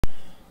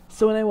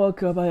So when I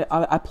woke up,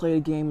 I played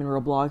a game in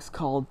Roblox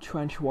called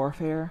Trench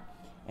Warfare,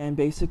 and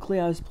basically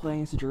I was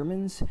playing as the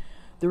Germans.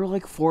 There were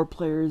like 4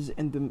 players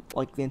in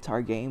the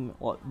entire game,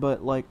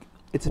 but like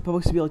it's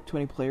supposed to be like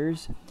 20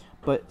 players,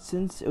 but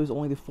since it was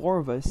only the 4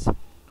 of us,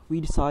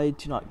 we decided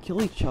to not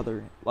kill each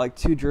other, like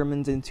 2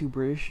 Germans and 2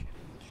 British,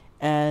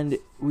 and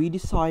we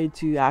decided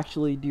to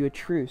actually do a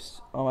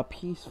truce, a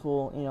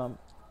peaceful,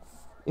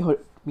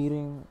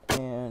 meeting,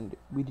 and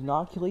we did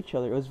not kill each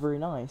other. It was very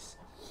nice.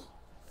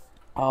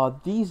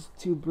 These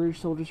 2 British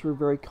soldiers were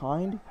very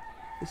kind.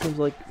 It seems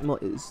like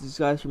this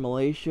guy's from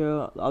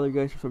Malaysia, the other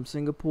guys are from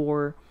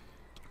Singapore.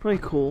 Pretty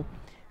cool.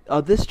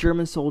 This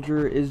German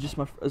soldier is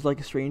like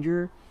a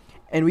stranger,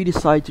 and we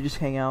decided to just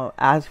hang out,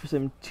 ask for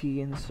some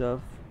tea and stuff.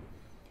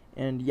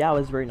 And yeah, it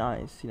was very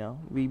nice.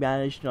 We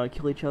managed to not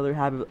kill each other,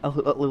 have a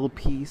little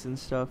peace and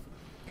stuff.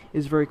 It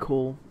was very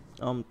cool.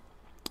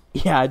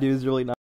 Yeah, dude, it was really nice.